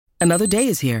Another day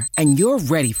is here, and you're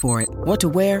ready for it. What to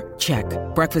wear? Check.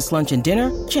 Breakfast, lunch, and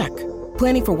dinner? Check.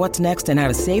 Planning for what's next and how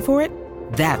to save for it?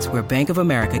 That's where Bank of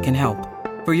America can help.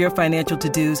 For your financial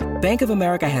to-dos, Bank of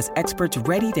America has experts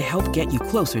ready to help get you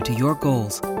closer to your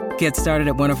goals. Get started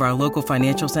at one of our local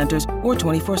financial centers or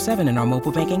 24/7 in our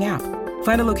mobile banking app.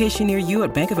 Find a location near you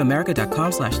at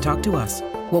bankofamerica.com/talktous.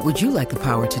 What would you like the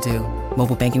power to do?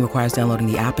 Mobile banking requires downloading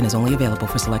the app and is only available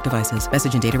for select devices.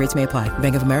 Message and data rates may apply.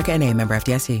 Bank of America N.A., member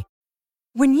FDIC.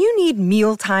 When you need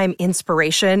mealtime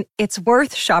inspiration, it's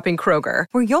worth shopping Kroger,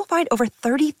 where you'll find over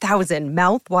 30,000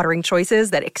 mouth-watering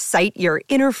choices that excite your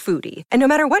inner foodie. And no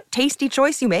matter what tasty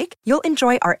choice you make, you'll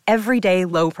enjoy our everyday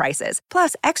low prices,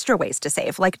 plus extra ways to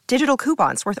save, like digital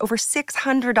coupons worth over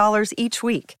 $600 each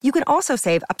week. You can also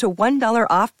save up to $1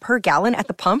 off per gallon at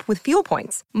the pump with fuel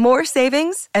points. More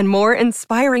savings and more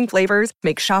inspiring flavors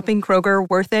make shopping Kroger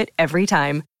worth it every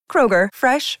time. Kroger,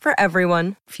 fresh for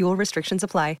everyone. Fuel restrictions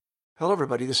apply. Hello,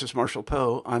 everybody. This is Marshall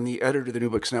Poe. I'm the editor of the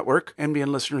New Books Network. NBN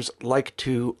listeners like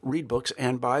to read books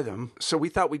and buy them. So we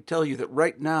thought we'd tell you that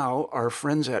right now, our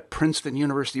friends at Princeton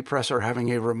University Press are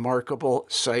having a remarkable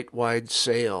site-wide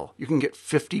sale. You can get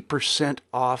 50%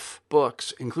 off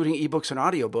books, including ebooks and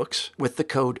audiobooks, with the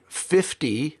code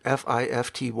 50,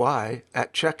 F-I-F-T-Y,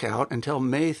 at checkout until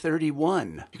May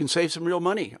 31. You can save some real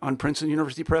money on Princeton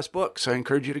University Press books. I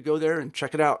encourage you to go there and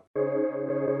check it out.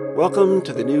 Welcome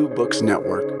to the New Books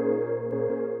Network.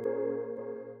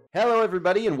 Hello,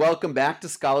 everybody, and welcome back to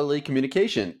Scholarly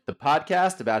Communication, the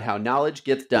podcast about how knowledge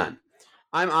gets done.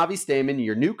 I'm Avi Stamen,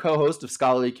 your new co-host of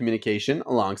Scholarly Communication,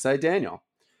 alongside Daniel.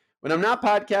 When I'm not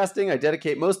podcasting, I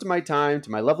dedicate most of my time to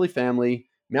my lovely family,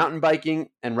 mountain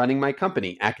biking, and running my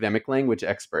company, Academic Language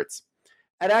Experts.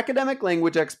 At Academic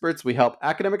Language Experts, we help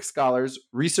academic scholars,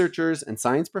 researchers, and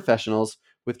science professionals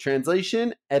with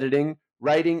translation, editing,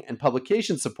 writing, and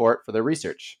publication support for their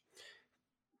research.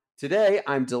 Today,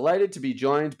 I'm delighted to be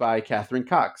joined by Catherine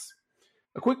Cox.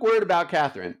 A quick word about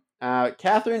Catherine.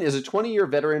 Catherine is a 20-year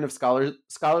veteran of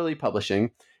scholarly publishing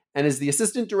and is the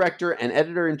assistant director and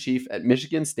editor-in-chief at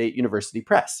Michigan State University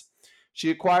Press.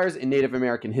 She acquires in Native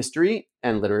American history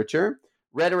and literature,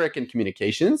 rhetoric and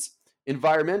communications,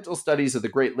 environmental studies of the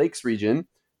Great Lakes region,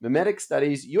 mimetic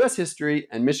studies, U.S. history,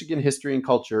 and Michigan history and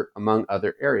culture, among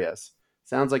other areas.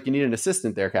 Sounds like you need an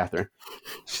assistant there, Catherine.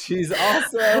 She's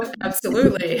also...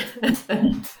 Absolutely.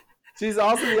 She's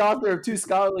also the author of two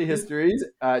scholarly histories,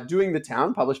 Doing the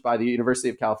Town, published by the University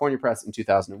of California Press in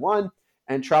 2001,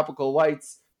 and Tropical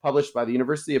Whites, published by the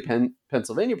University of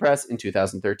Pennsylvania Press in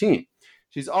 2013.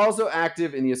 She's also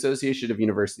active in the Association of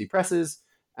University Presses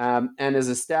and has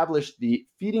established the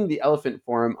Feeding the Elephant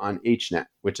Forum on HNet,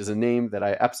 which is a name that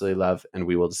I absolutely love, and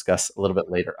we will discuss a little bit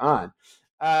later on.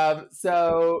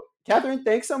 So, Catherine,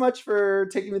 thanks so much for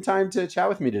taking the time to chat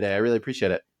with me today. I really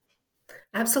appreciate it.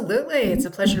 Absolutely. It's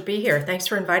a pleasure to be here. Thanks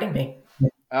for inviting me.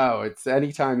 Oh, it's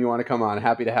anytime you want to come on.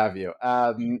 Happy to have you.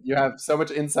 You have so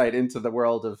much insight into the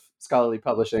world of scholarly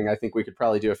publishing. I think we could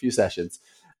probably do a few sessions.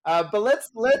 But let's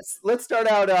start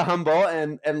out humble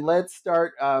and let's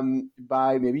start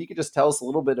by maybe you could just tell us a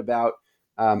little bit about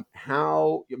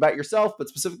about yourself, but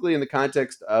specifically in the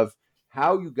context of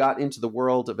how you got into the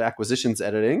world of acquisitions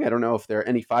editing. I don't know if there are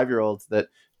any 5-year-olds that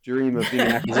dream of being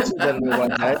an acquisitions editor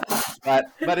one day,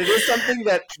 but it is something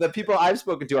that the people I've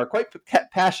spoken to are quite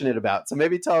passionate about. So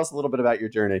maybe tell us a little bit about your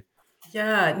journey.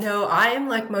 Yeah, no, I am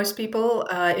like most people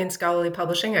in scholarly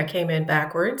publishing. I came in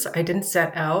backwards. I didn't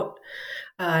set out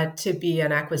to be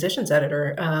an acquisitions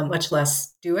editor, much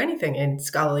less do anything in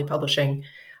scholarly publishing.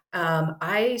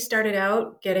 I started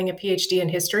out getting a PhD in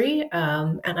history,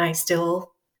 and I still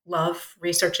love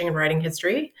researching and writing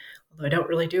history, although I don't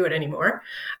really do it anymore.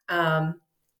 And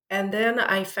then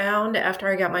I found after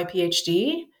I got my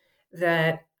PhD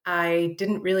that I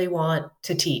didn't really want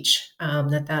to teach,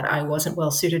 that I wasn't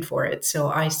well suited for it. So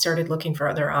I started looking for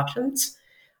other options.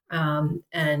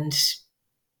 And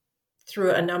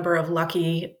through a number of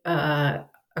lucky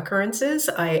occurrences,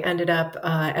 I ended up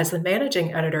as the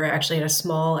managing editor actually at a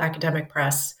small academic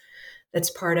press that's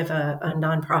part of a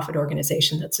nonprofit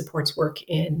organization that supports work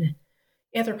in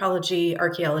anthropology,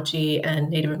 archaeology, and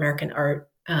Native American art.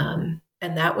 And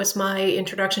that was my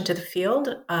introduction to the field.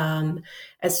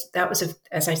 As I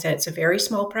said, it's a very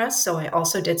small press. So I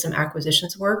also did some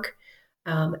acquisitions work.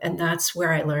 And that's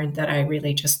where I learned that I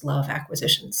really just love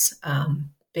acquisitions.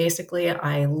 Basically,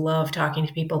 I love talking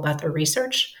to people about their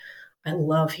research. I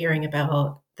love hearing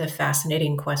about the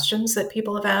fascinating questions that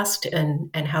people have asked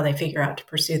and how they figure out to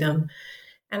pursue them.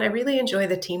 And I really enjoy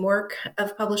the teamwork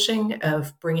of publishing,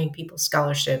 of bringing people's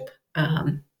scholarship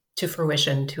to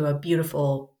fruition, to a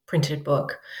beautiful printed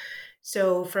book.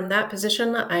 So from that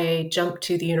position, I jumped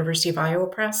to the University of Iowa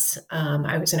Press.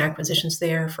 I was in acquisitions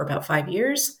there for about 5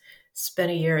 years,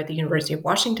 spent a year at the University of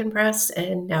Washington Press,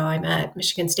 and now I'm at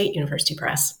Michigan State University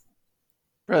Press.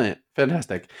 Brilliant.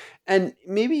 Fantastic. And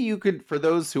maybe you could, for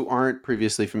those who aren't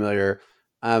previously familiar,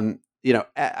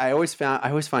 I always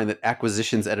find that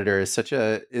acquisitions editor is such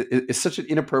an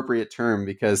inappropriate term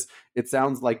because it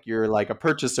sounds like you're like a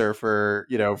purchaser for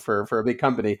a big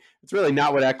company. It's really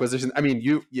not what acquisitions. I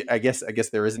mean, I guess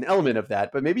there is an element of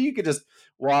that, but maybe you could just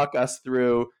walk us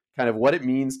through kind of what it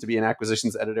means to be an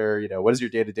acquisitions editor. What does your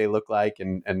day-to-day look like?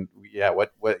 And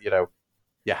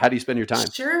how do you spend your time?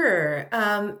 Sure.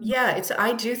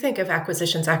 I do think of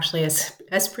acquisitions actually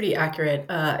as pretty accurate.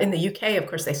 In the UK, of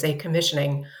course, they say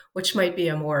commissioning, which might be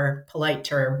a more polite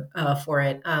term for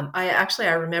it.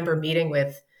 I remember meeting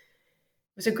with,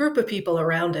 it was a group of people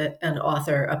around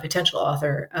a potential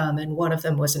author, and one of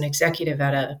them was an executive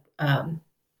at a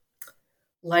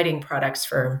lighting products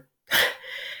firm.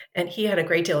 And he had a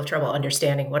great deal of trouble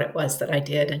understanding what it was that I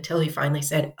did until he finally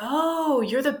said, "Oh,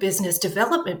 you're the business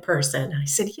development person." I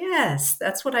said, "Yes,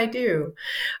 that's what I do."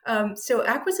 So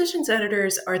acquisitions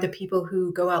editors are the people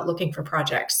who go out looking for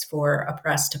projects for a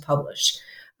press to publish.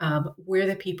 We're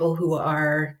the people who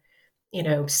are,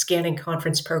 scanning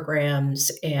conference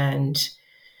programs and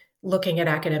looking at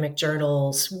academic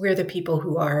journals. We're the people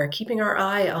who are keeping our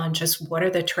eye on just what are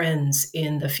the trends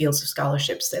in the fields of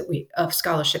scholarship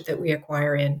that we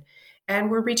acquire in.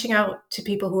 And we're reaching out to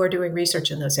people who are doing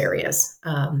research in those areas.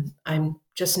 I'm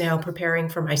just now preparing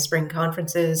for my spring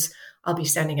conferences. I'll be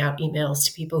sending out emails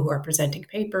to people who are presenting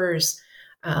papers,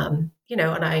 and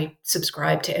I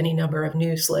subscribe to any number of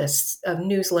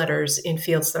newsletters in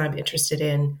fields that I'm interested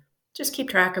in. Just keep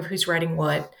track of who's writing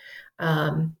what.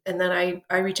 And then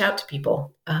I reach out to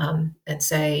people and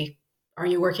say, "Are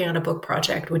you working on a book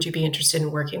project? Would you be interested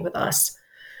in working with us?"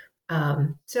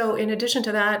 So in addition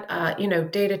to that,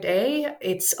 day to day,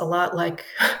 it's a lot like,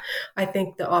 I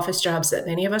think, the office jobs that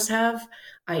many of us have.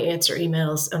 I answer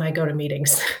emails and I go to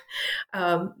meetings.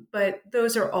 But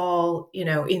those are all,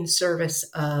 in service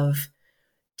of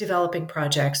developing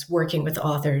projects, working with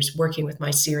authors, working with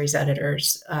my series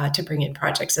editors to bring in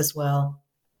projects as well.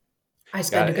 I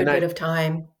spend a good bit of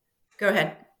time. Go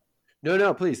ahead.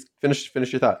 No, please finish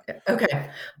your thought. Okay.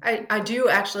 I do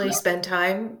actually spend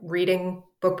time reading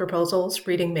book proposals,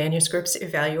 reading manuscripts,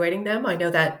 evaluating them. I know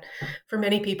that for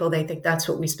many people, they think that's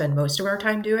what we spend most of our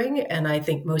time doing. And I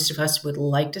think most of us would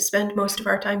like to spend most of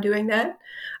our time doing that.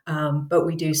 But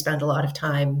we do spend a lot of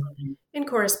time in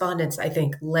correspondence, I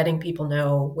think, letting people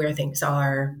know where things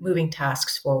are, moving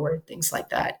tasks forward, things like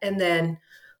that. And then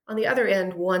on the other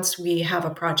end, once we have a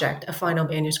project, a final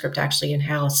manuscript actually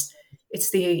in-house,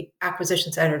 it's the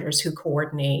acquisitions editors who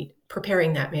coordinate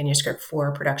preparing that manuscript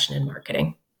for production and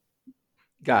marketing.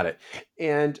 Got it.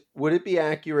 And would it be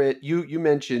accurate? You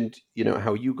mentioned,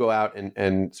 how you go out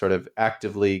and sort of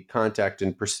actively contact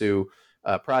and pursue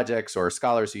projects or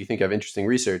scholars who you think have interesting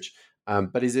research.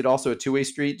 But is it also a two-way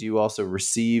street? Do you also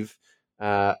receive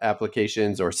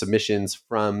applications or submissions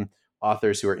from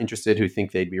authors who are interested, who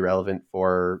think they'd be relevant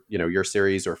for, your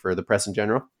series or for the press in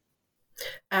general?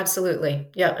 Absolutely.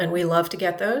 Yeah. And we love to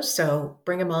get those. So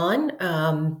bring them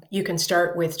on. You can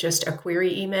start with just a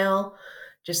query email,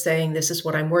 just saying, "This is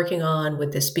what I'm working on.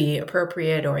 Would this be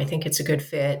appropriate?" Or, "I think it's a good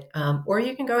fit." Or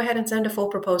you can go ahead and send a full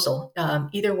proposal.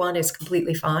 Either one is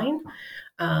completely fine.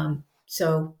 But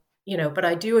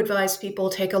I do advise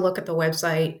people take a look at the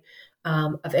website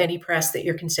of any press that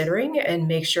you're considering and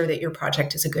make sure that your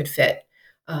project is a good fit.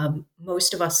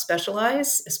 Most of us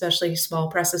specialize, especially small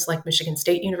presses like Michigan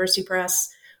State University Press.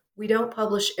 We don't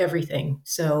publish everything.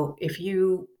 So if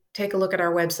you take a look at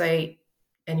our website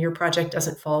and your project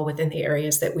doesn't fall within the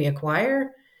areas that we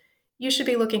acquire, you should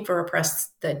be looking for a press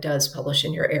that does publish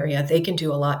in your area. They can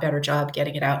do a lot better job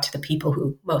getting it out to the people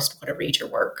who most want to read your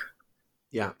work.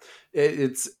 Yeah,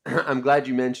 I'm glad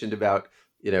you mentioned about,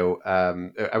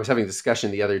 I was having a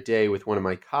discussion the other day with one of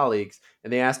my colleagues,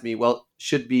 and they asked me, well,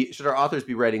 should our authors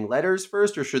be writing letters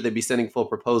first, or should they be sending full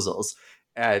proposals?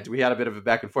 And we had a bit of a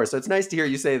back and forth. So it's nice to hear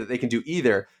you say that they can do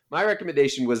either. My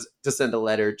recommendation was to send a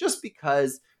letter, just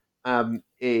because I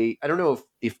don't know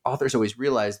if authors always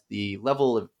realize the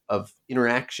level of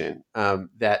interaction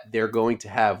that they're going to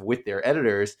have with their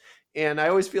editors. And I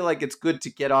always feel like it's good to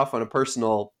get off on a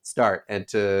personal start and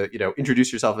to,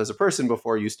 introduce yourself as a person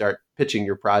before you start pitching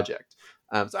your project.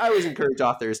 So I always encourage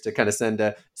authors to kind of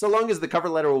send so long as the cover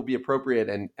letter will be appropriate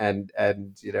and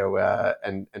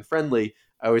friendly.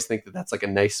 I always think that that's like a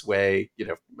nice way,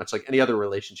 much like any other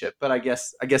relationship. But I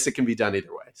guess it can be done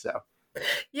either way. So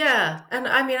Yeah, and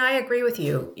I mean, I agree with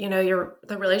you.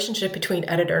 The relationship between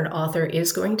editor and author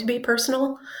is going to be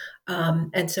personal,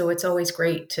 and so it's always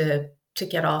great to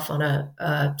get off on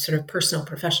a sort of personal,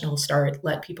 professional start.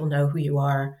 Let people know who you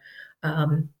are.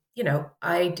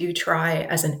 I do try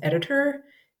as an editor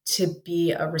to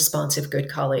be a responsive, good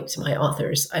colleague to my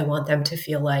authors. I want them to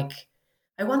feel like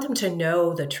I want them to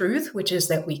know the truth, which is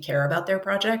that we care about their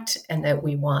project and that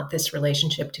we want this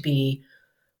relationship to be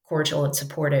cordial and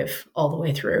supportive all the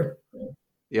way through.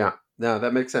 Yeah, no,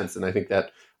 that makes sense. And I think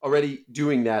that already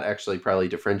doing that actually probably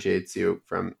differentiates you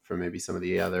from maybe some of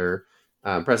the other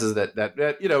presses that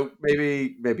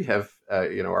maybe have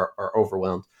are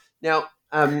overwhelmed. Now,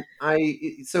 I'm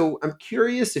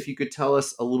curious if you could tell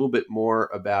us a little bit more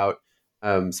about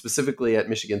specifically at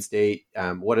Michigan State.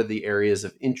 What are the areas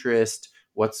of interest?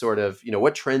 What sort of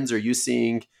what trends are you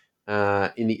seeing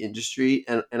in the industry?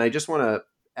 And I just want to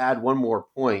add one more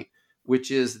point, which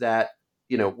is that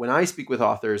when I speak with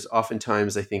authors,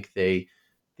 oftentimes I think they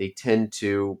tend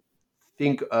to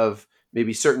think of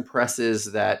maybe certain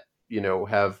presses that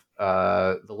have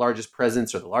the largest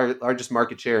presence or the largest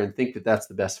market share and think that that's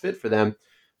the best fit for them.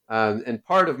 And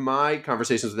part of my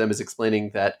conversations with them is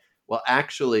explaining that, well,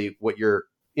 actually, what you're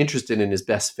interested in is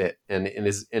best fit and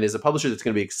is a publisher that's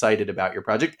going to be excited about your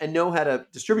project and know how to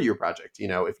distribute your project.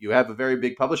 If you have a very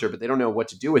big publisher, but they don't know what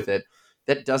to do with it,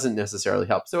 that doesn't necessarily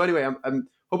help. So anyway, I'm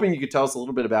hoping you could tell us a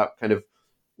little bit about kind of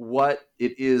what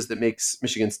it is that makes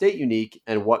Michigan State unique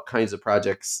and what kinds of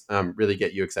projects really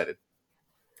get you excited.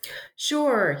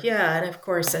 Sure. Yeah. And of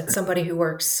course, as somebody who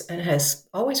works and has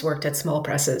always worked at small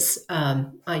presses,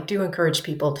 I do encourage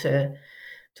people to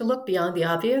look beyond the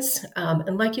obvious.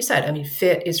 And like you said, I mean,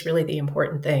 fit is really the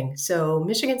important thing. So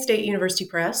Michigan State University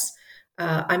Press,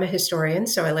 I'm a historian,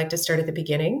 so I like to start at the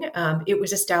beginning. It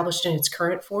was established in its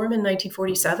current form in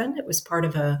 1947. It was part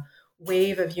of a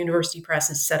wave of university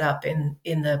presses set up in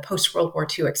the post-World War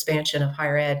II expansion of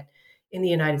higher ed in the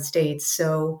United States.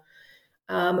 So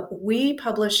we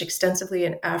publish extensively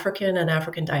in African and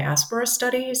African diaspora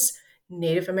studies,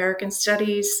 Native American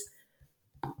studies,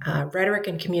 rhetoric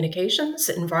and communications,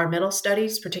 environmental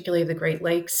studies, particularly the Great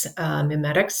Lakes,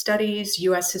 mimetic studies,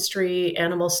 U.S. history,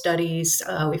 animal studies.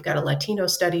 We've got a Latino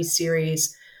studies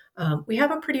series. We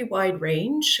have a pretty wide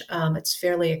range. It's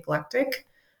fairly eclectic.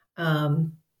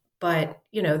 But,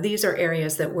 these are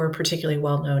areas that we're particularly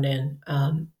well known in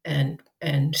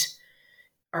and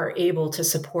are able to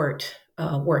support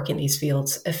work in these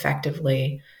fields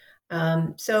effectively.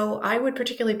 So I would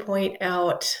particularly point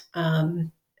out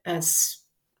as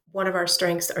one of our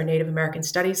strengths, our Native American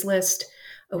Studies list.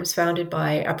 It was founded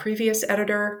by a previous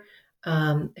editor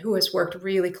who has worked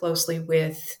really closely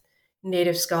with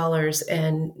Native scholars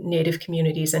and Native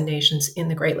communities and nations in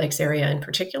the Great Lakes area in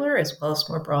particular, as well as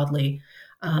more broadly.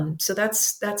 So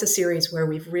that's a series where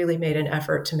we've really made an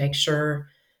effort to make sure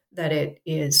that it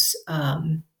is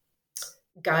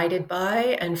guided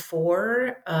by and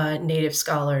for Native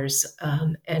scholars.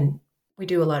 And we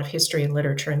do a lot of history and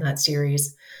literature in that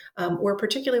series. We're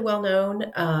particularly well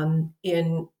known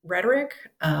in rhetoric,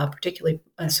 particularly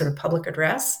sort of public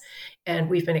address. And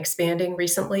we've been expanding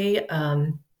recently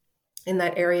in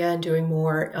that area and doing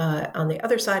more on the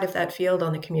other side of that field,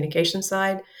 on the communication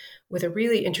side, with a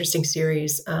really interesting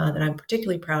series that I'm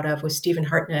particularly proud of with Stephen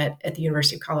Hartnett at the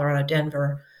University of Colorado,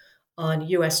 Denver, on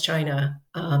U.S.-China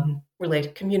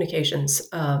related communications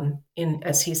in,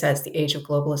 as he says, the age of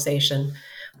globalization.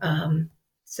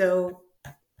 So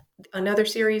another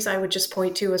series I would just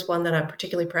point to as one that I'm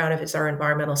particularly proud of is our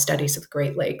environmental studies of the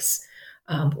Great Lakes,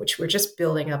 which we're just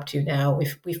building up to now.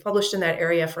 We've published in that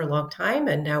area for a long time,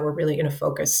 and now we're really going to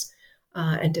focus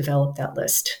and develop that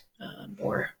list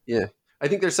more. Yeah, I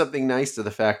think there's something nice to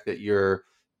the fact that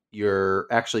you're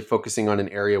actually focusing on an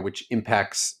area which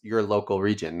impacts your local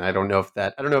region. I don't know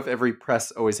if every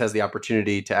press always has the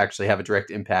opportunity to actually have a direct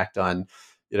impact on,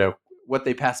 what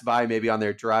they pass by maybe on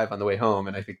their drive on the way home.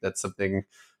 And I think that's something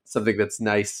that's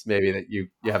nice, maybe that you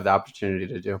have the opportunity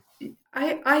to do.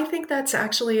 I think that's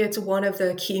actually, it's one of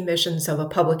the key missions of a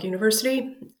public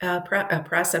university, a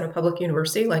press at a public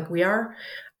university like we are,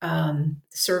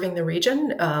 serving the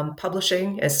region.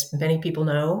 Publishing, as many people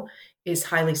know, is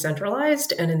highly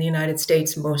centralized. And in the United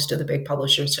States, most of the big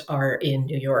publishers are in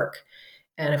New York.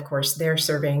 And of course, they're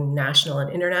serving national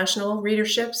and international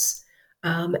readerships.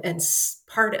 And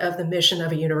part of the mission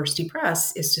of a university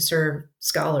press is to serve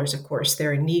scholars. Of course,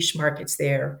 there are niche markets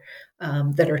there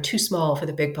that are too small for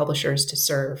the big publishers to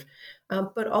serve,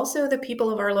 but also the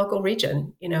people of our local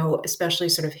region, especially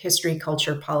sort of history,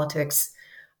 culture, politics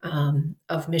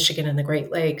of Michigan and the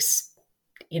Great Lakes.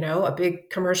 A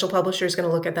big commercial publisher is going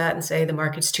to look at that and say the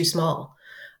market's too small.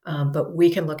 But we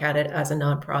can look at it as a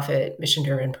nonprofit,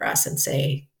 mission-driven press and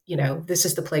say, this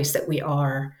is the place that we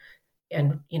are.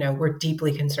 And, we're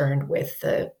deeply concerned with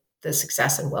the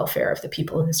success and welfare of the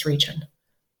people in this region.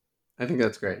 I think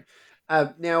that's great.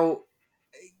 Now,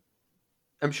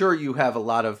 I'm sure you have a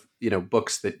lot of,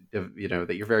 books that,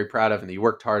 that you're very proud of and that you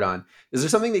worked hard on. Is there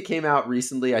something that came out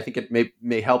recently? I think it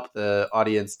may help the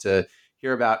audience to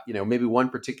hear about, maybe one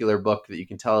particular book that you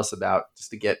can tell us about, just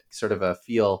to get sort of a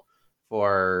feel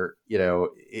for,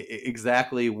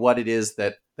 exactly what it is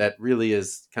that really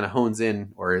is kind of hones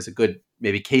in, or is a good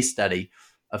maybe case study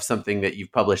of something that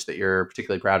you've published that you're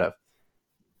particularly proud of.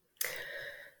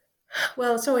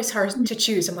 Well, it's always hard to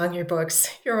choose among your books.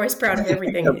 You're always proud of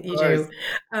everything that you do.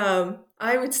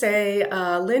 I would say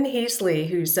Lynn Heasley,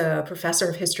 who's a professor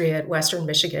of history at Western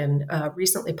Michigan,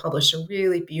 recently published a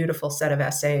really beautiful set of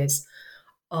essays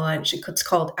on, it's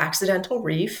called Accidental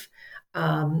Reef,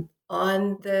 on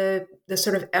the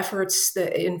sort of efforts,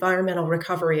 the environmental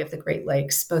recovery of the Great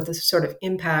Lakes, both the sort of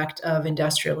impact of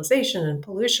industrialization and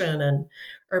pollution and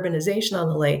urbanization on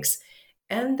the lakes,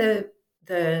 and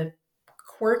the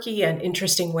quirky and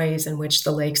interesting ways in which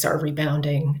the lakes are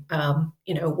rebounding,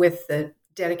 with the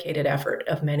dedicated effort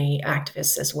of many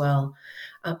activists as well.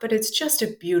 But it's just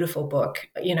a beautiful book.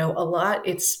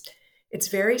 It's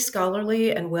very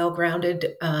scholarly and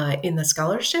well-grounded in the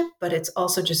scholarship, but it's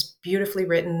also just beautifully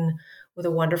written with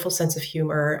a wonderful sense of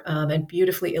humor and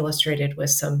beautifully illustrated with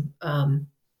some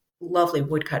lovely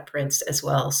woodcut prints as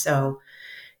well. So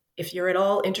if you're at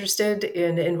all interested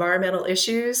in environmental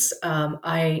issues,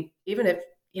 even if,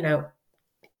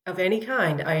 of any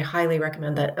kind, I highly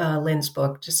recommend that Lynn's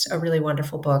book, just a really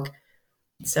wonderful book.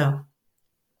 So.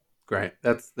 Great.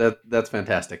 That's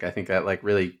fantastic. I think that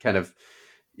really kind of,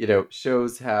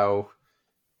 shows how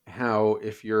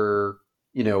if you're,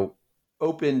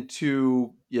 open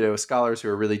to, scholars who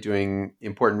are really doing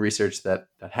important research that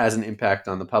has an impact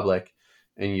on the public,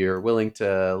 and you're willing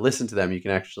to listen to them, you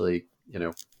can actually,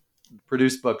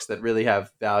 produce books that really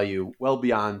have value well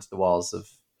beyond the walls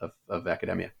of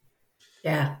academia.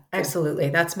 Yeah, absolutely.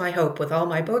 That's my hope with all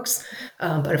my books.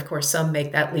 But of course, some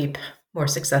make that leap more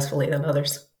successfully than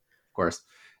others. Of course.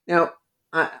 Now,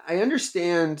 I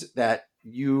understand that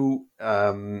you,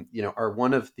 are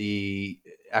one of the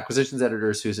acquisitions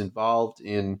editors who's involved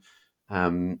in,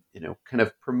 kind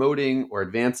of promoting or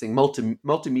advancing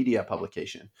multimedia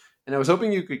publication. And I was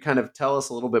hoping you could kind of tell us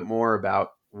a little bit more about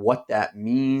what that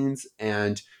means,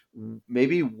 and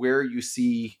maybe where you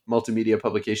see multimedia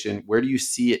publication, where do you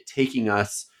see it taking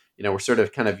us? We're sort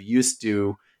of kind of used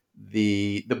to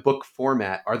the book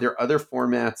format. Are there other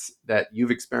formats that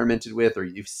you've experimented with, or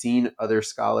you've seen other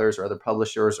scholars or other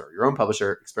publishers or your own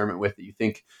publisher experiment with, that you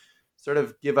think sort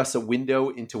of give us a window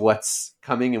into what's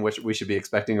coming and what we should be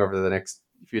expecting over the next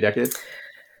few decades?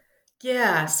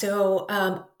 Yeah, so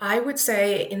I would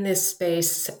say in this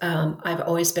space, I've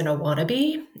always been a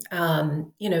wannabe.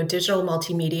 Digital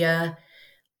multimedia,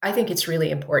 I think it's really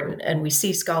important. And we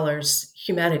see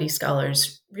humanities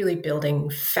scholars, really building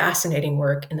fascinating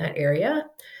work in that area.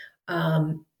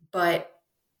 But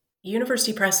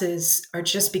university presses are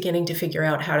just beginning to figure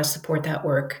out how to support that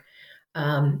work.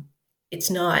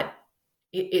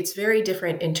 It's very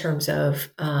different in terms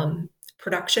of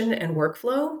production and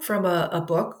workflow from a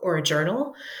book or a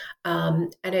journal.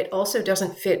 And it also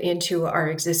doesn't fit into our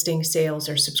existing sales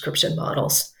or subscription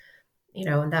models,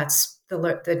 and that's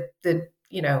the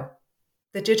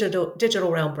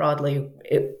digital realm broadly.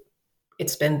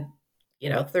 It's been,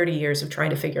 30 years of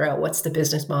trying to figure out what's the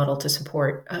business model to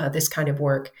support this kind of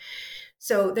work.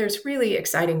 So there's really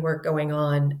exciting work going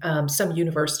on. Some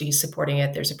universities supporting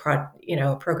it. There's a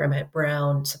program at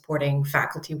Brown supporting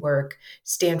faculty work.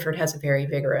 Stanford has a very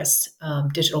vigorous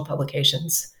digital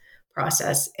publications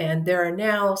process. And there are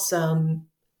now some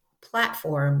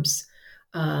platforms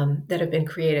that have been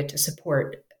created to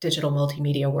support digital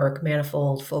multimedia work.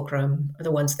 Manifold, Fulcrum are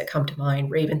the ones that come to mind,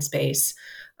 Ravenspace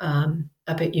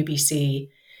up at UBC.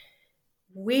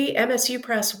 We, MSU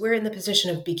Press, we're in the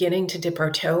position of beginning to dip our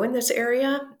toe in this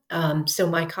area. So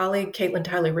my colleague, Caitlin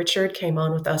Tyler Richard, came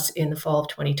on with us in the fall of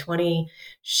 2020.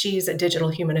 She's a digital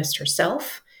humanist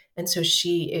herself. And so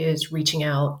she is reaching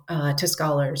out to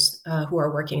scholars who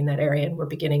are working in that area, and we're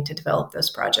beginning to develop those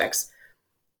projects.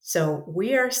 So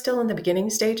we are still in the beginning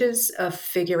stages of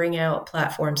figuring out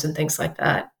platforms and things like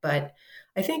that. But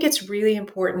I think it's really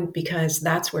important because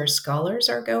that's where scholars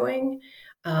are going.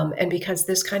 And because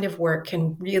this kind of work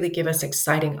can really give us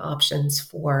exciting options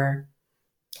for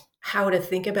how to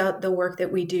think about the work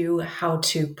that we do, how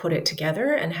to put it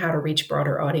together, and how to reach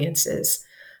broader audiences.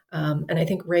 And I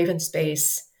think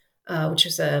Ravenspace which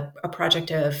is a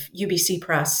project of UBC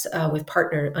Press with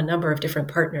a number of different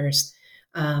partners.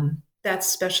 That's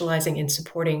specializing in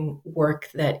supporting work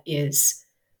that is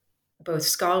both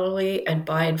scholarly and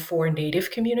by and for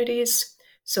Native communities.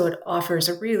 So it offers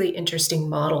a really interesting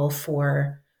model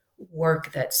for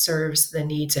work that serves the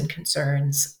needs and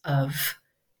concerns of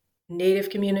Native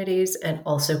communities and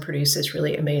also produces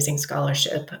really amazing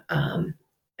scholarship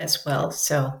as well.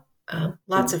 So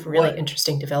lots of really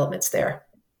interesting developments there.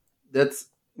 It's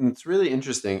really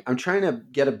interesting. I'm trying to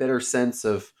get a better sense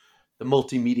of the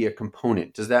multimedia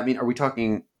component. Does that mean, are we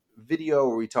talking video?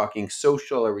 Are we talking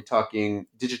social? Are we talking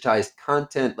digitized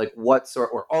content? Like what sort,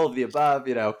 or all of the above?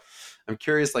 I'm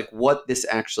curious, like what this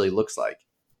actually looks like.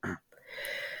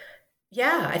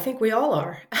 Yeah, I think we all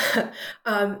are.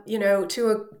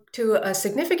 To a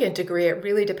significant degree, it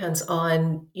really depends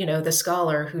on the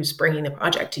scholar who's bringing the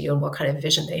project to you and what kind of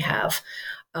vision they have.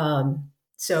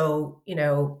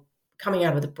 Coming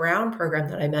out of the Brown program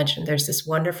that I mentioned, there's this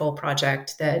wonderful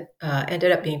project that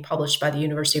ended up being published by the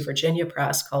University of Virginia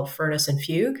Press called Furnace and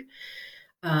Fugue,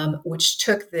 which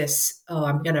took this,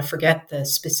 I'm going to forget the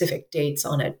specific dates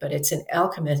on it, but it's an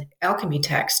alchemy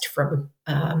text from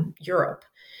Europe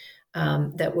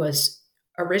that was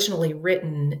originally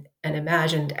written and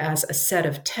imagined as a set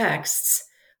of texts,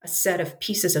 a set of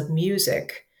pieces of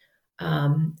music,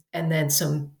 and then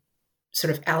some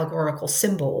sort of allegorical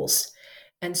symbols.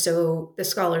 And so the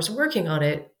scholars working on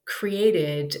it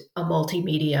created a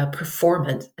multimedia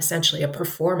performance, essentially a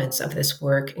performance of this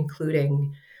work,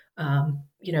 including,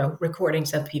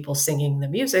 recordings of people singing the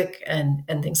music and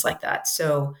things like that.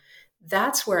 So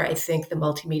that's where I think the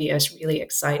multimedia is really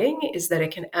exciting, is that it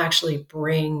can actually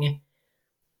bring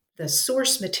the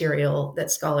source material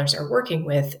that scholars are working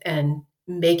with and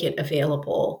make it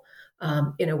available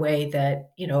in a way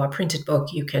that, a printed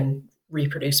book, you can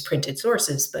reproduce printed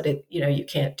sources, but you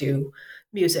can't do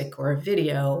music or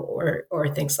video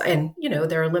or things like, and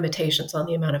there are limitations on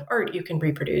the amount of art you can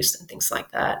reproduce and things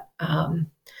like that.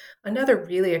 Another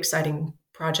really exciting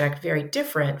project, very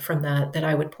different from that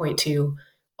I would point to,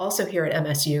 also here at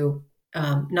MSU,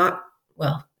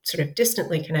 sort of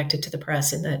distantly connected to the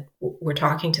press in that we're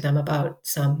talking to them about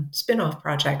some spin-off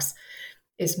projects,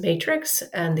 is Matrix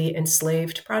and the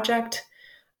Enslaved Project.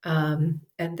 And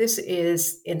this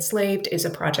is Enslaved is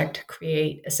a project to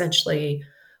create essentially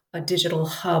a digital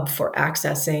hub for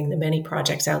accessing the many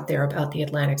projects out there about the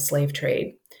Atlantic slave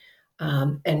trade,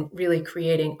 and really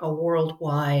creating a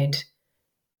worldwide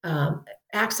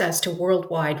access to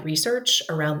worldwide research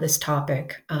around this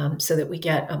topic, so that we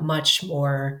get a much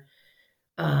more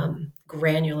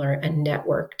granular and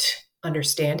networked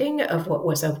understanding of what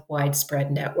was a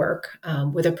widespread network,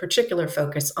 with a particular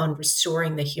focus on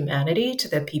restoring the humanity to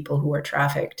the people who were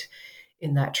trafficked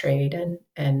in that trade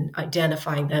and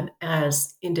identifying them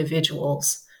as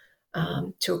individuals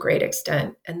to a great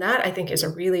extent. And that, I think, is a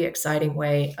really exciting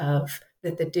way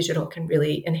that the digital can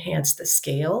really enhance the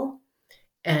scale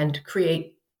and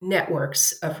create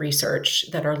networks of research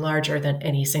that are larger than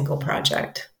any single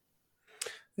project.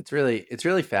 It's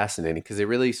really fascinating, because it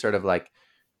really sort of like,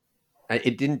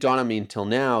 it didn't dawn on me until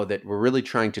now that we're really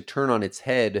trying to turn on its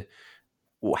head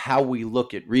how we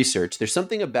look at research. There's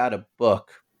something about a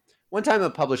book. One time a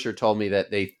publisher told me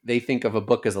that they think of a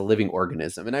book as a living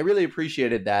organism. And I really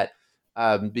appreciated that,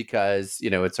 because,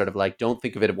 it's sort of like, don't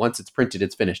think of it once it's printed,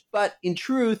 it's finished. But in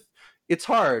truth, it's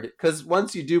hard, because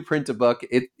once you do print a book,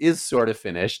 it is sort of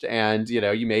finished. And,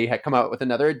 you may come out with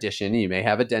another edition, you may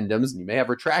have addendums, and you may have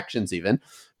retractions even,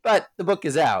 but the book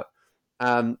is out.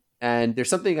 And there's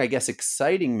something, I guess,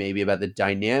 exciting maybe about the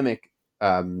dynamic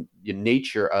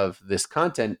nature of this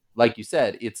content. Like you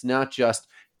said, it's not just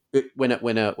when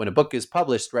a book is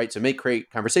published, right? So it may create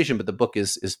conversation, but the book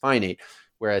is finite.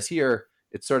 Whereas here,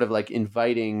 it's sort of like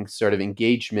inviting sort of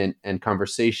engagement and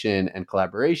conversation and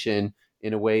collaboration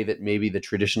in a way that maybe the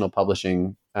traditional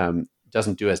publishing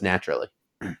doesn't do as naturally.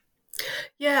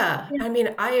 Yeah. I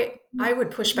mean, I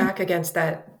would push back against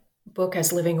that book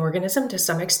as living organism to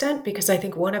some extent, because I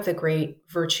think one of the great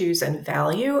virtues and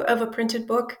value of a printed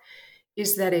book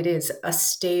is that it is a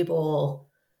stable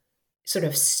sort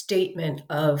of statement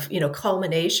of,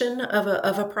 culmination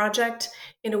of a project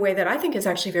in a way that I think is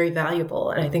actually very valuable.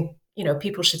 And I think,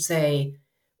 people should say,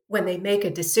 when they make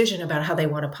a decision about how they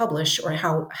want to publish or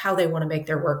how they want to make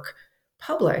their work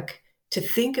public, to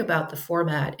think about the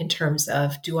format in terms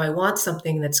of, do I want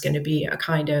something that's going to be a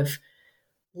kind of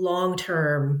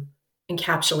long-term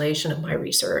encapsulation of my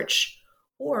research,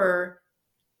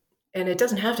 and it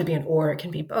doesn't have to be an or, it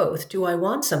can be both. Do I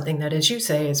want something that, as you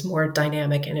say, is more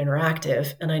dynamic and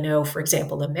interactive? And I know, for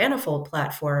example, the Manifold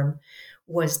platform,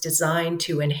 was designed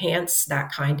to enhance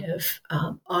that kind of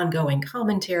ongoing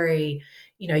commentary.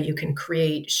 You can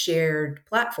create shared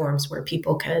platforms where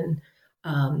people can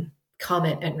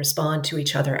comment and respond to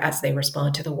each other as they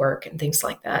respond to the work and things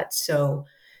like that. So,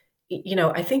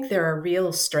 I think there are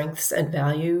real strengths and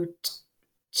value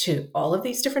to all of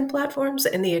these different platforms.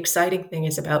 And the exciting thing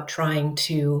is about trying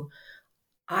to,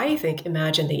 I think,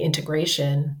 imagine the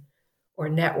integration or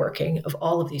networking of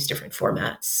all of these different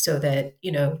formats so that,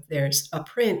 there's a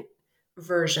print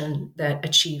version that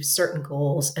achieves certain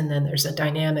goals, and then there's a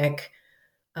dynamic,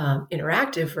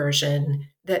 interactive version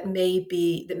that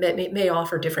may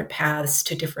offer different paths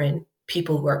to different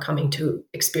people who are coming to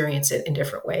experience it in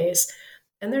different ways.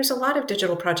 And there's a lot of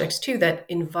digital projects too that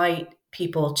invite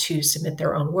people to submit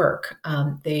their own work.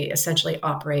 They essentially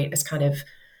operate as kind of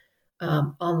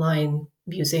online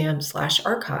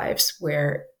museums/archives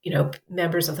where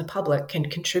members of the public can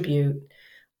contribute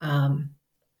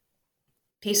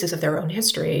pieces of their own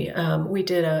history. We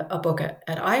did a book at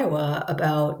Iowa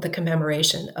about the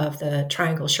commemoration of the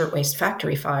Triangle Shirtwaist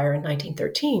Factory fire in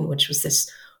 1913, which was this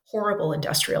horrible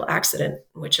industrial accident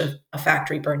in which a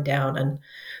factory burned down and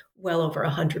well over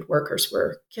 100 workers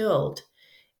were killed.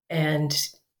 And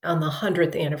on the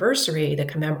 100th anniversary, the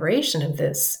commemoration of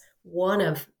this,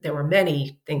 there were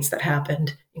many things that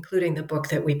happened, including the book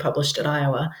that we published at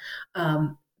Iowa.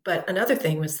 But another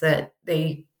thing was that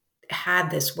they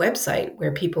had this website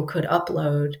where people could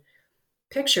upload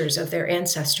pictures of their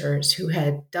ancestors who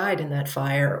had died in that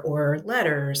fire, or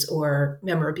letters or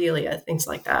memorabilia, things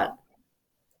like that.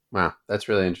 Wow, that's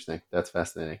really interesting. That's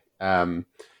fascinating.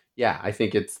 Yeah, I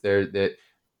think it's there.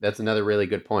 That's another really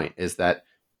good point, is that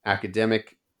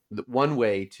one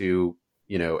way to,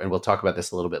 and we'll talk about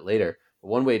this a little bit later, but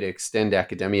one way to extend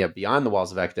academia beyond the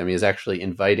walls of academia is actually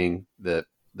inviting the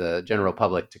general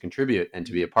public to contribute and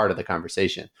to be a part of the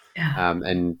conversation. Yeah.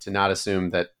 And to not assume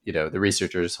that, the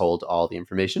researchers hold all the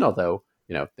information, although,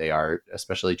 they are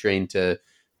especially trained to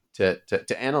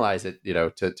analyze it,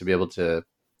 to be able to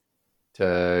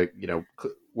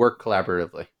work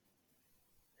collaboratively.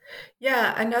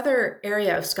 Yeah, another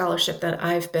area of scholarship that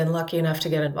I've been lucky enough to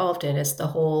get involved in is the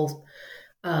whole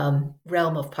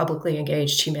realm of publicly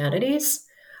engaged humanities.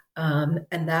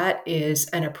 And that is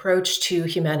an approach to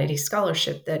humanities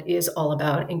scholarship that is all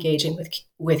about engaging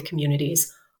with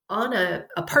communities on a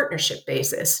partnership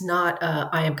basis, not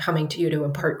I am coming to you to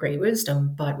impart great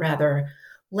wisdom, but rather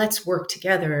let's work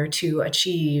together to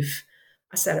achieve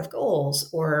a set of goals,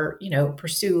 or,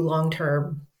 pursue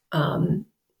long-term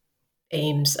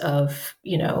aims of,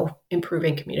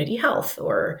 improving community health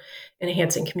or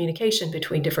enhancing communication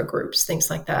between different groups, things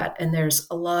like that. And there's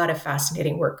a lot of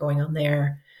fascinating work going on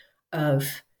there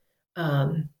of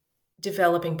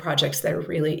developing projects that are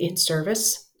really in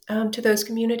service to those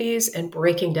communities and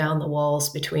breaking down the walls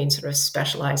between sort of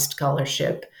specialized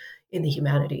scholarship in the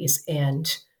humanities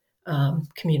and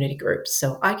community groups.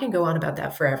 So I can go on about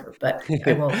that forever, but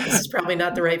I won't. This is probably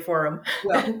not the right forum.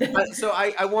 So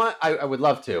I would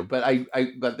love to, but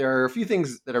there are a few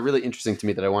things that are really interesting to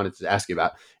me that I wanted to ask you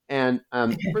about. And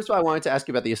first of all, I wanted to ask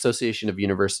you about the Association of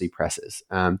University Presses.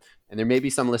 And there may be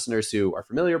some listeners who are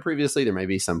familiar previously. There may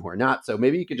be some who are not. So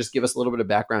maybe you could just give us a little bit of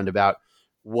background about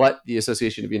what the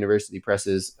Association of University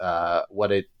Presses,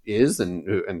 what it is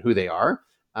and who they are,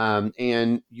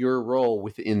 and your role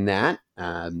within that.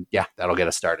 That'll get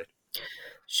us started.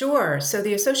 Sure. So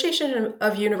the Association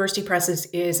of University Presses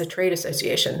is a trade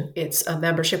association. It's a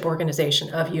membership organization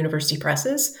of university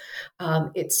presses.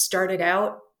 It started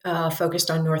out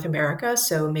focused on North America,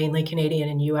 so mainly Canadian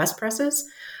and U.S. presses.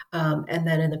 And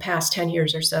then in the past 10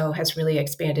 years or so has really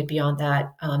expanded beyond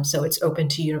that. So it's open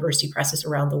to university presses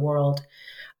around the world.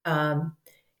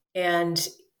 And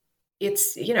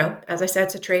it's, as I said,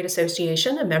 it's a trade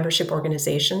association, a membership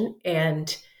organization,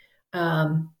 and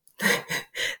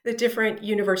the different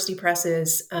university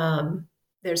presses,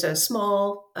 there's a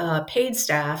small paid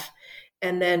staff,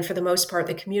 and then for the most part,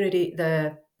 the community,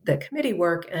 the committee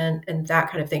work and that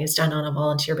kind of thing is done on a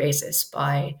volunteer basis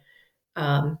by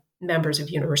members of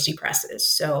university presses.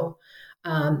 So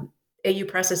AU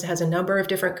Presses has a number of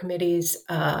different committees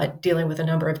dealing with a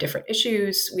number of different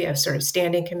issues. We have sort of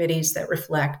standing committees that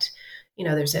reflect,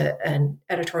 there's an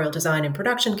editorial design and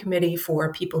production committee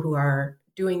for people who are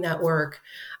doing that work.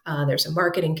 There's a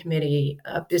marketing committee,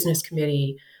 a business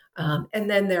committee, and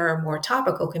then there are more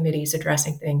topical committees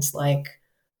addressing things like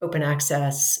open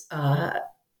access,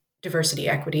 diversity,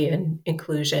 equity, and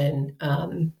inclusion,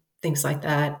 things like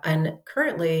that. And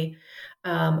currently,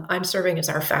 I'm serving as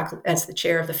as the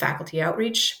chair of the Faculty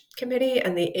Outreach Committee,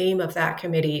 and the aim of that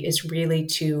committee is really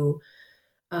to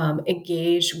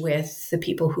engage with the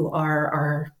people who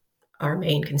are our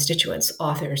main constituents,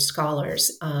 authors,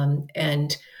 scholars,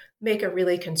 and make a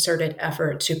really concerted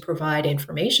effort to provide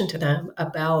information to them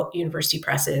about university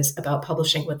presses, about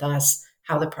publishing with us,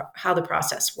 how the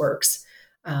process works.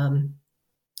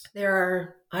 There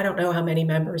are, I don't know how many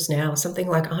members now, something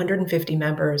like 150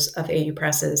 members of AU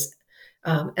Presses,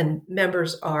 and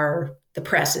members are the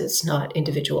presses, not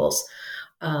individuals.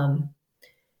 And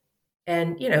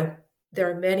there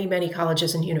are many, many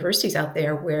colleges and universities out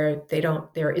there where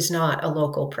there is not a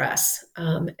local press.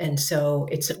 And so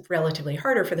it's relatively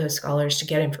harder for those scholars to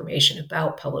get information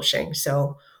about publishing.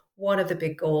 So one of the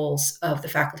big goals of the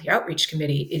Faculty Outreach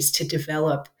Committee is to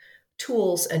develop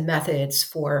tools and methods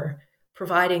for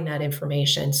providing that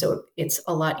information. So it's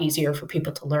a lot easier for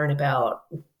people to learn about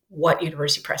what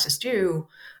university presses do,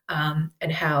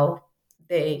 and how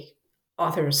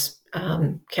authors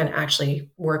can actually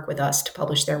work with us to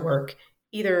publish their work,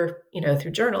 either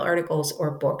through journal articles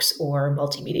or books or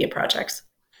multimedia projects.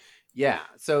 Yeah,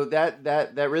 so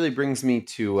that really brings me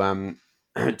to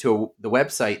to the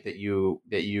website that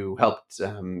you helped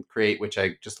create, which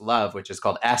I just love, which is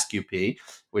called Ask UP,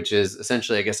 which is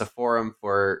essentially, I guess, a forum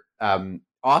for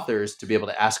authors to be able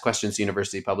to ask questions to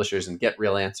university publishers and get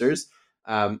real answers.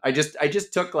 I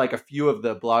just took like a few of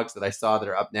the blogs that I saw that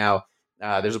are up now.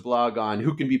 There's a blog on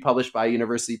who can be published by a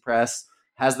university press.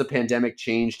 Has the pandemic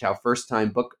changed how first-time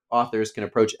book authors can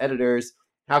approach editors?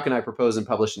 How can I propose and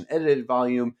publish an edited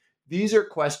volume? These are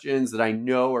questions that I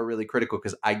know are really critical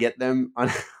because I get them on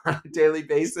a daily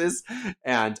basis.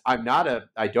 And I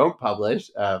don't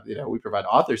publish, we provide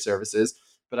author services,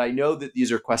 but I know that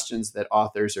these are questions that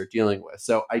authors are dealing with.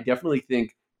 So I definitely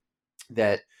think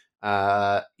that,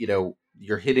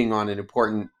 you're hitting on an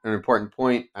important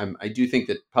point. I do think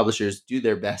that publishers do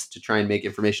their best to try and make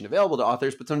information available to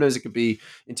authors, but sometimes it could be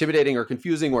intimidating or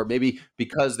confusing, or maybe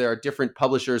because there are different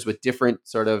publishers with different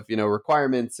sort of,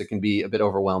 requirements, it can be a bit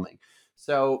overwhelming.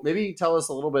 So maybe tell us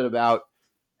a little bit about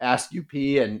Ask UP,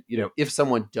 and, if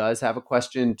someone does have a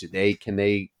question, can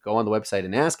they go on the website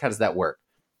and ask? How does that work?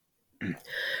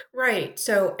 Right.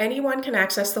 So anyone can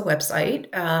access the website.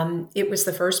 It was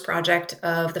the first project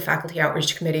of the Faculty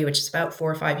Outreach Committee, which is about 4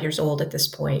 or 5 years old at this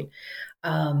point.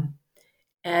 And,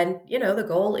 the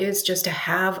goal is just to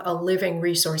have a living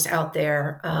resource out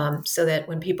there, so that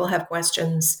when people have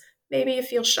questions, maybe you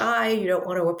feel shy, you don't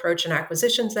want to approach an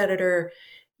acquisitions editor,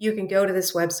 you can go to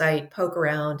this website, poke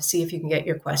around, see if you can get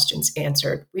your questions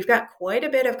answered. We've got quite a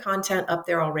bit of content up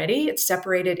there already. It's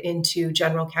separated into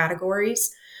general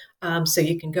categories. So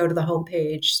you can go to the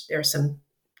homepage. There are some,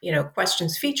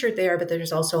 questions featured there, but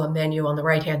there's also a menu on the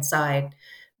right-hand side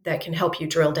that can help you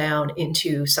drill down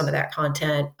into some of that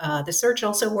content. The search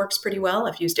also works pretty well.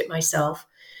 I've used it myself.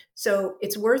 So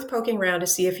it's worth poking around to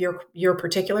see if your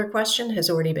particular question has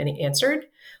already been answered.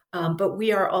 But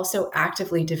we are also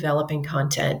actively developing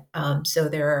content. So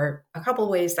there are a couple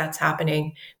ways that's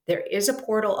happening. There is a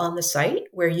portal on the site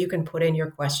where you can put in your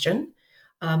question.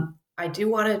 I do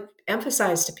want to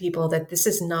emphasize to people that this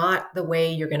is not the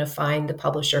way you're going to find the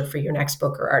publisher for your next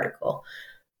book or article.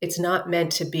 It's not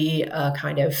meant to be a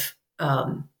kind of,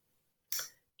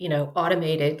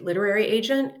 automated literary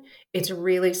agent. It's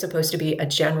really supposed to be a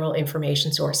general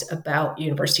information source about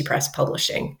university press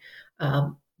publishing.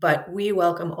 But we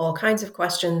welcome all kinds of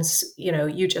questions.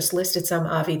 You just listed some,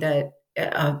 Avi, that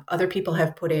other people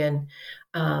have put in.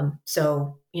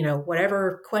 So,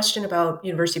 whatever question about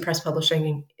university press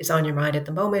publishing is on your mind at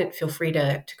the moment, feel free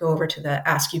to go over to the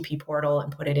Ask UP portal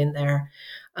and put it in there.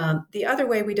 The other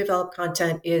way we develop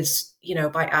content is,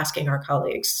 by asking our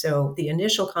colleagues. So the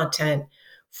initial content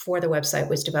for the website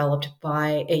was developed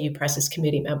by AU Press's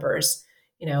committee members.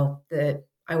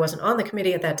 I wasn't on the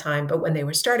committee at that time, but when they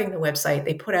were starting the website,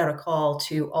 they put out a call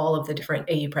to all of the different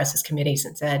AU Press's committees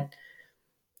and said,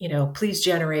 please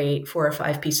generate 4 or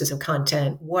 5 pieces of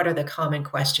content. What are the common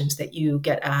questions that you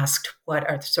get asked? What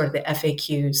are sort of the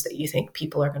FAQs that you think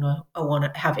people are going to want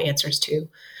to have answers to?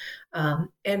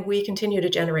 And we continue to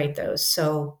generate those.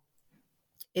 So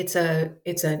it's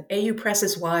an AU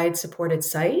Presses wide supported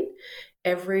site.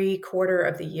 Every quarter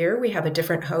of the year, we have a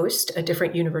different host. A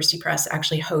different university press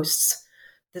actually hosts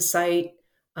the site,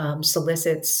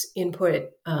 solicits input,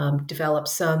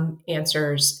 develops some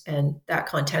answers, and that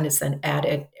content is then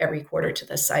added every quarter to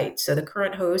the site. So the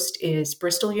current host is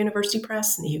Bristol University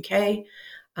Press in the UK.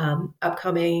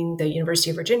 Upcoming, the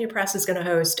University of Virginia Press is going to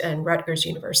host, and Rutgers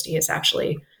University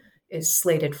is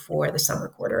slated for the summer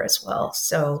quarter as well.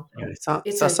 So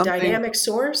it's a dynamic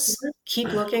source.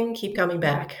 Keep looking, keep coming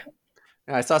back.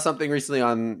 I saw something recently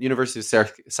on University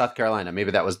of South Carolina.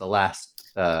 Maybe that was the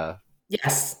last.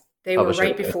 Yes. They were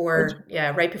right before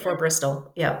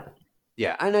Bristol. Yeah.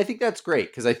 Yeah, and I think that's great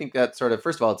because I think that sort of,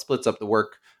 first of all, it splits up the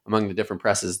work among the different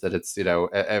presses, that it's,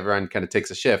 everyone kind of takes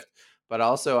a shift. But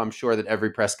also, I'm sure that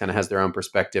every press kind of has their own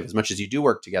perspective. As much as you do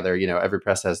work together, every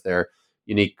press has their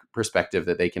unique perspective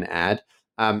that they can add.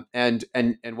 And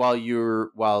while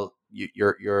you're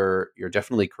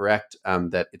definitely correct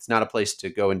that it's not a place to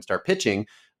go and start pitching,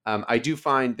 I do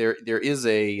find there is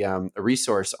a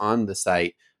resource on the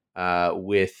site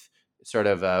with sort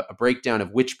of a breakdown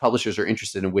of which publishers are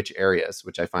interested in which areas,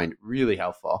 which I find really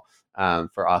helpful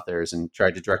for authors, and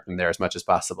try to direct them there as much as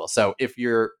possible. So if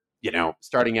you're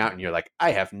starting out and you're like,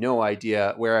 I have no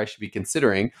idea where I should be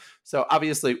considering. So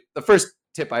obviously the first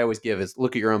tip I always give is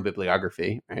look at your own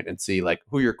bibliography, right? And see like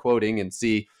who you're quoting and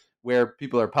see where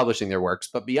people are publishing their works.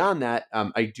 But beyond that,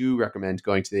 I do recommend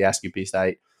going to the Ask UP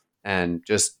site and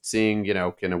just seeing,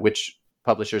 kind of which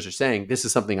publishers are saying this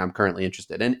is something I'm currently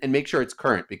interested in, and make sure it's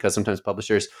current, because sometimes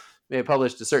publishers may have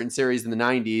published a certain series in the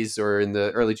 90s or in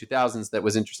the early 2000s that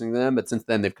was interesting to them, but since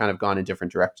then they've kind of gone in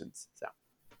different directions. So.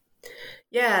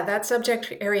 Yeah, that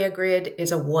subject area grid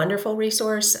is a wonderful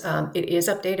resource. It is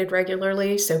updated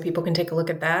regularly, so people can take a look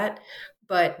at that.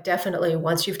 But definitely,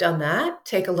 once you've done that,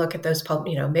 take a look at those,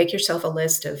 make yourself a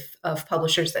list of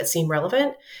publishers that seem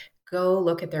relevant. Go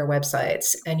look at their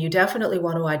websites. And you definitely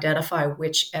want to identify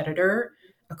which editor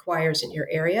acquires in your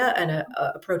area and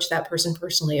approach that person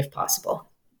personally if possible.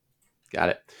 Got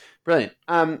it. Brilliant.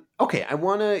 Okay, I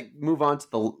want to move on to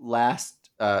the last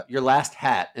your last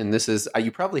hat, and this is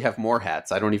you probably have more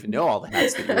hats. I don't even know all the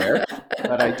hats that you wear,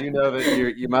 but I do know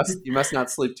that you must not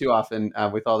sleep too often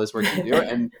with all this work you do.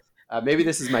 And maybe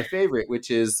this is my favorite, which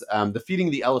is the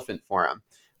Feeding the Elephant Forum.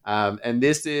 And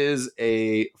this is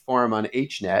a forum on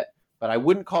HNet, but I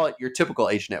wouldn't call it your typical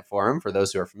HNet forum. For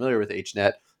those who are familiar with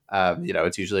HNet,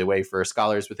 it's usually a way for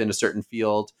scholars within a certain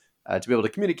field to be able to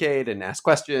communicate and ask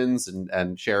questions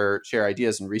and share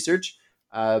ideas and research.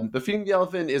 But Feeding the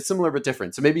Elephant is similar but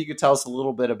different. So maybe you could tell us a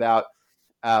little bit about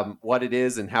what it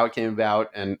is and how it came about,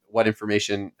 and what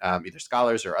information either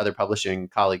scholars or other publishing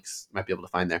colleagues might be able to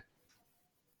find there.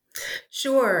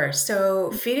 Sure.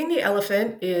 So Feeding the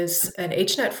Elephant is an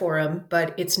HNet forum,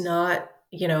 but it's not,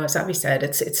 as Avi said,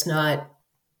 it's not,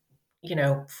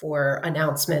 for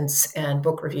announcements and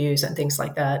book reviews and things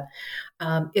like that.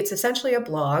 It's essentially a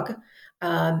blog.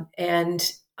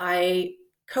 And I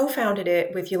co-founded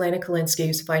it with Yelena Kalinsky,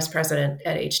 who's vice president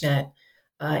at HNet.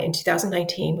 In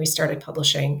 2019, we started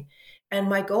publishing. And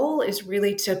my goal is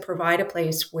really to provide a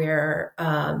place where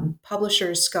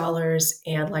publishers, scholars,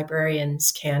 and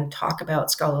librarians can talk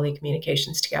about scholarly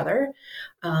communications together.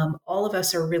 All of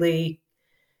us are really,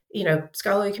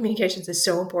 scholarly communications is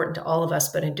so important to all of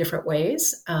us, but in different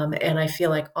ways. And I feel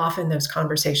like often those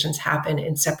conversations happen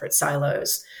in separate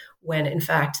silos, when in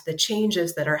fact the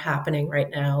changes that are happening right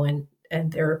now, and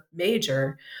they're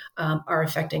major, are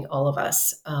affecting all of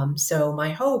us. So my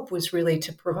hope was really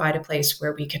to provide a place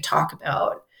where we could talk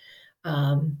about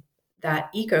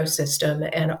that ecosystem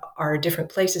and our different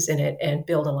places in it, and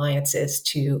build alliances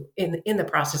in the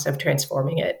process of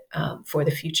transforming it for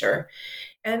the future.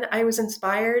 And I was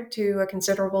inspired to a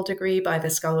considerable degree by the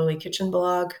Scholarly Kitchen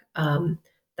blog.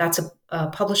 That's a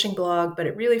publishing blog, but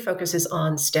it really focuses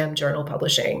on STEM journal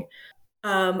publishing.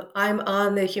 I'm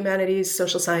on the humanities,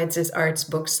 social sciences, arts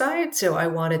book side, so I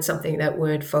wanted something that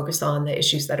would focus on the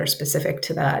issues that are specific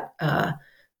to that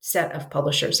set of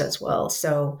publishers as well.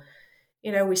 So,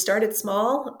 we started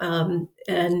small, and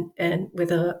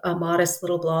with a modest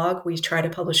little blog. We try to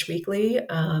publish weekly,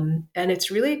 and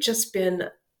it's really just been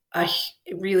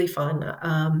really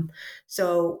fun.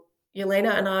 So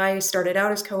Yelena and I started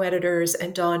out as co-editors,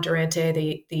 and Dawn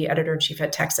Durante, the editor-in-chief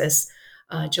at Texas,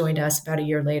 joined us about a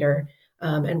year later.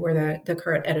 And we're the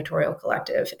current editorial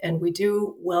collective. And we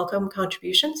do welcome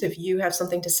contributions. If you have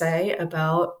something to say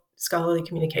about scholarly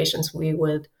communications, we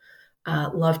would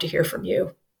love to hear from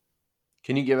you.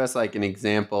 Can you give us like an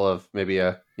example of maybe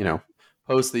a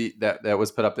post that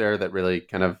was put up there that really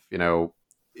kind of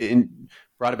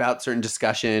brought about certain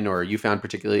discussion, or you found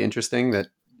particularly interesting, that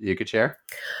you could share?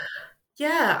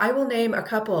 Yeah, I will name a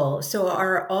couple. So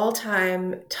our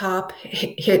all-time top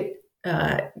hit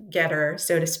getter,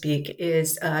 so to speak,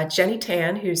 is Jenny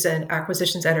Tan, who's an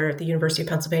acquisitions editor at the University of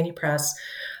Pennsylvania Press,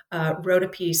 wrote a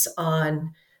piece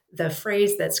on the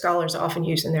phrase that scholars often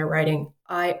use in their writing,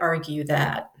 "I argue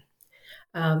that."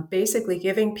 Basically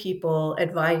giving people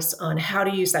advice on how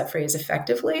to use that phrase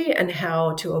effectively and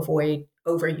how to avoid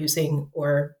overusing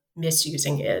or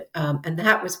misusing it. And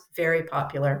that was very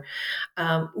popular.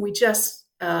 We just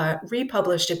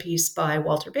republished a piece by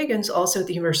Walter Biggins, also at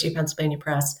the University of Pennsylvania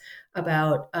Press,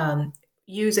 about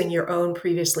using your own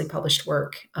previously published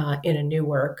work in a new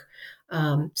work.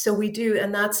 So we do,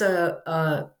 and that's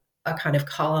a kind of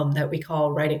column that we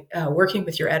call working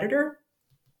with your editor.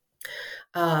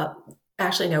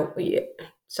 Actually, no,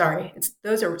 sorry.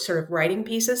 Those are sort of writing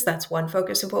pieces. That's one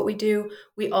focus of what we do.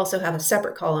 We also have a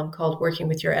separate column called Working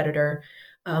with Your Editor,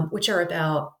 which are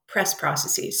about press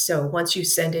processes. So once you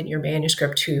send in your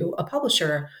manuscript to a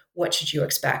publisher, what should you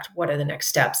expect? What are the next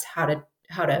steps? How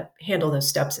to handle those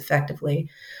steps effectively?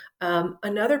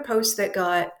 Another post that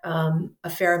got a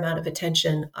fair amount of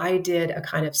attention, I did a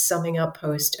kind of summing up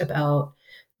post about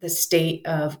the state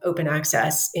of open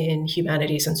access in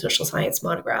humanities and social science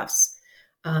monographs.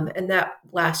 And that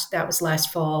was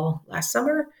last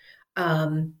summer,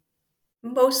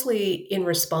 mostly in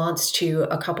response to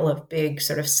a couple of big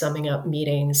sort of summing up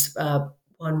meetings.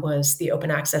 One was the Open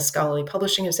Access Scholarly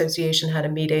Publishing Association had a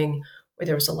meeting where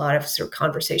there was a lot of sort of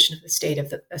conversation of the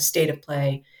state of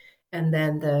play. And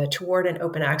then the Toward an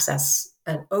Open Access,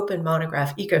 an Open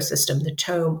Monograph Ecosystem, the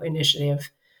TOME initiative,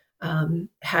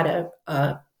 had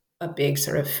a big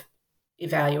sort of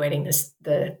evaluating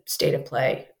the state of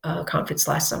play conference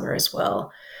last summer as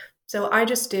well. So I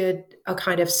just did a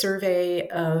kind of survey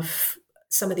of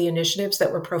some of the initiatives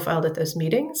that were profiled at those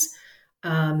meetings,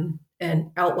 and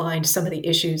outlined some of the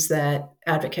issues that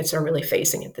advocates are really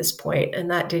facing at this point.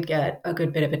 And that did get a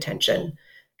good bit of attention,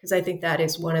 because I think that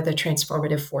is one of the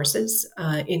transformative forces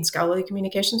in scholarly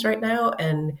communications right now.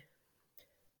 And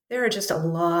there are just a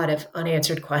lot of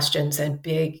unanswered questions and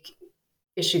big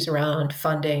issues around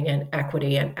funding and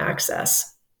equity and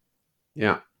access.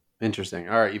 Yeah, interesting.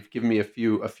 All right, you've given me a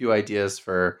few ideas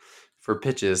for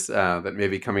pitches that may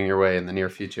be coming your way in the near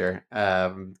future,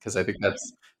 because I think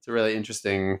it's a really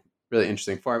interesting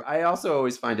forum. I also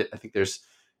always find it. I think there's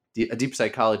a deep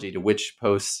psychology to which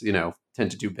posts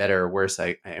tend to do better or worse.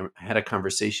 I had a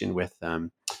conversation with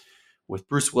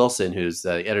Bruce Wilson, who's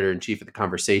the editor-in-chief of The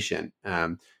Conversation.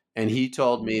 And he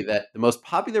told me that the most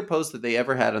popular post that they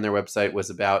ever had on their website was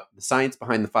about the science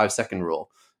behind the 5-second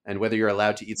rule and whether you're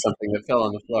allowed to eat something that fell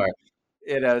on the floor.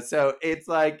 So it's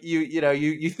like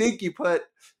you think what's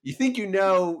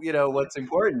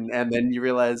important, and then you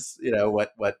realize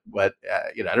what I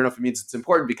don't know if it means it's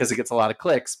important because it gets a lot of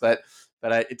clicks, but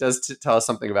it does tell us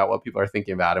something about what people are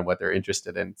thinking about and what they're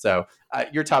interested in. So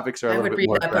your topics are a little bit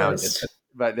more grounded.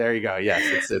 But there you go.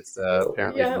 Yes, it's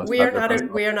apparently. Yeah, we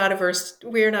are not averse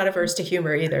to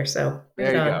humor either. So there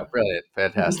you go. Brilliant,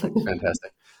 fantastic.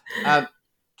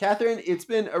 Catherine, it's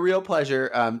been a real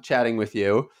pleasure chatting with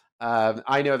you.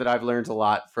 I know that I've learned a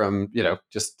lot from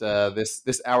just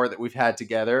this hour that we've had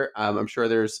together. I'm sure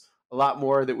there's a lot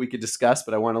more that we could discuss,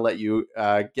 but I want to let you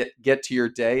get to your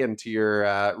day and to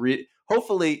your read.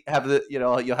 Hopefully,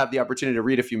 you'll have the opportunity to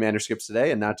read a few manuscripts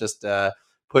today and not just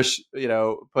push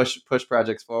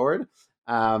projects forward.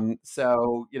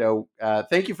 So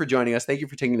thank you for joining us. Thank you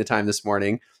for taking the time this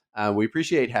morning. We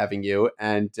appreciate having you.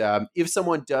 And if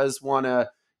someone does want to,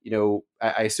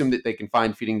 I assume that they can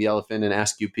find Feeding the Elephant and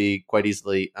Ask UP quite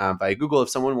easily via Google. If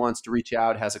someone wants to reach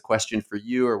out, has a question for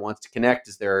you, or wants to connect,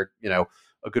 is there, a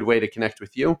good way to connect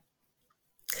with you?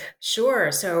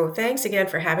 Sure. So thanks again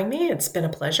for having me. It's been a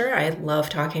pleasure. I love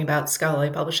talking about scholarly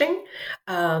publishing.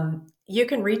 You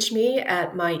can reach me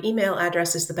at my email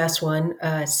address is the best one,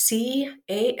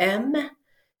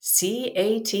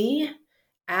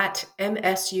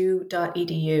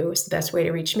 camcat@msu.edu is the best way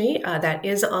to reach me. That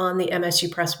is on the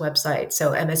MSU Press website.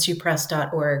 So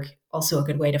msupress.org, also a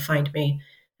good way to find me.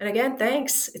 And again,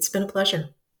 thanks. It's been a pleasure.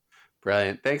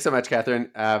 Brilliant. Thanks so much, Catherine.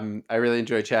 I really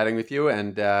enjoyed chatting with you.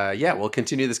 And we'll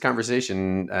continue this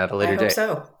conversation at a later date. I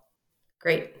hope so.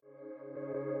 Great.